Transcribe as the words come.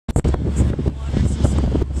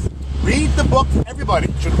the book.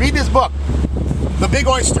 Everybody should read this book, The Big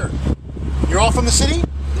Oyster. You're all from the city?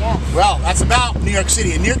 Yeah. Well, that's about New York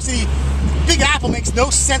City. In New York City, Big Apple makes no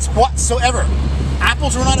sense whatsoever.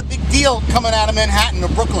 Apples were not a big deal coming out of Manhattan or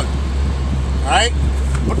Brooklyn. Alright?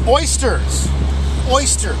 But oysters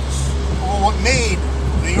are what made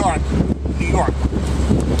New York.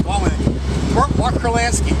 Mark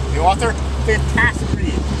Kurlansky, the author, fantastic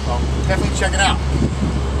read. So definitely check it out.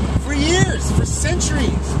 For years, for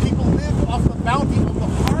centuries, people lived off the bounty of the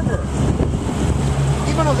harbor.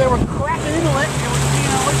 Even though they were cracking into it, they were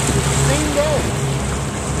eating oysters the same day.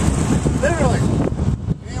 Literally.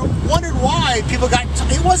 Wondered why people got...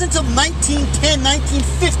 It wasn't until 1910,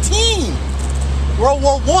 1915, World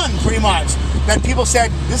War I, pretty much, that people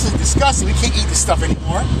said, this is disgusting, we can't eat this stuff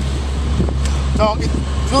anymore. So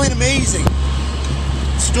it's really an amazing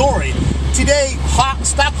story. Today,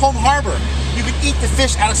 Stockholm Harbor, you can eat the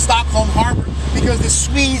fish out of Stockholm Harbor because the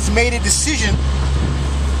Swedes made a decision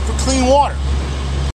for clean water.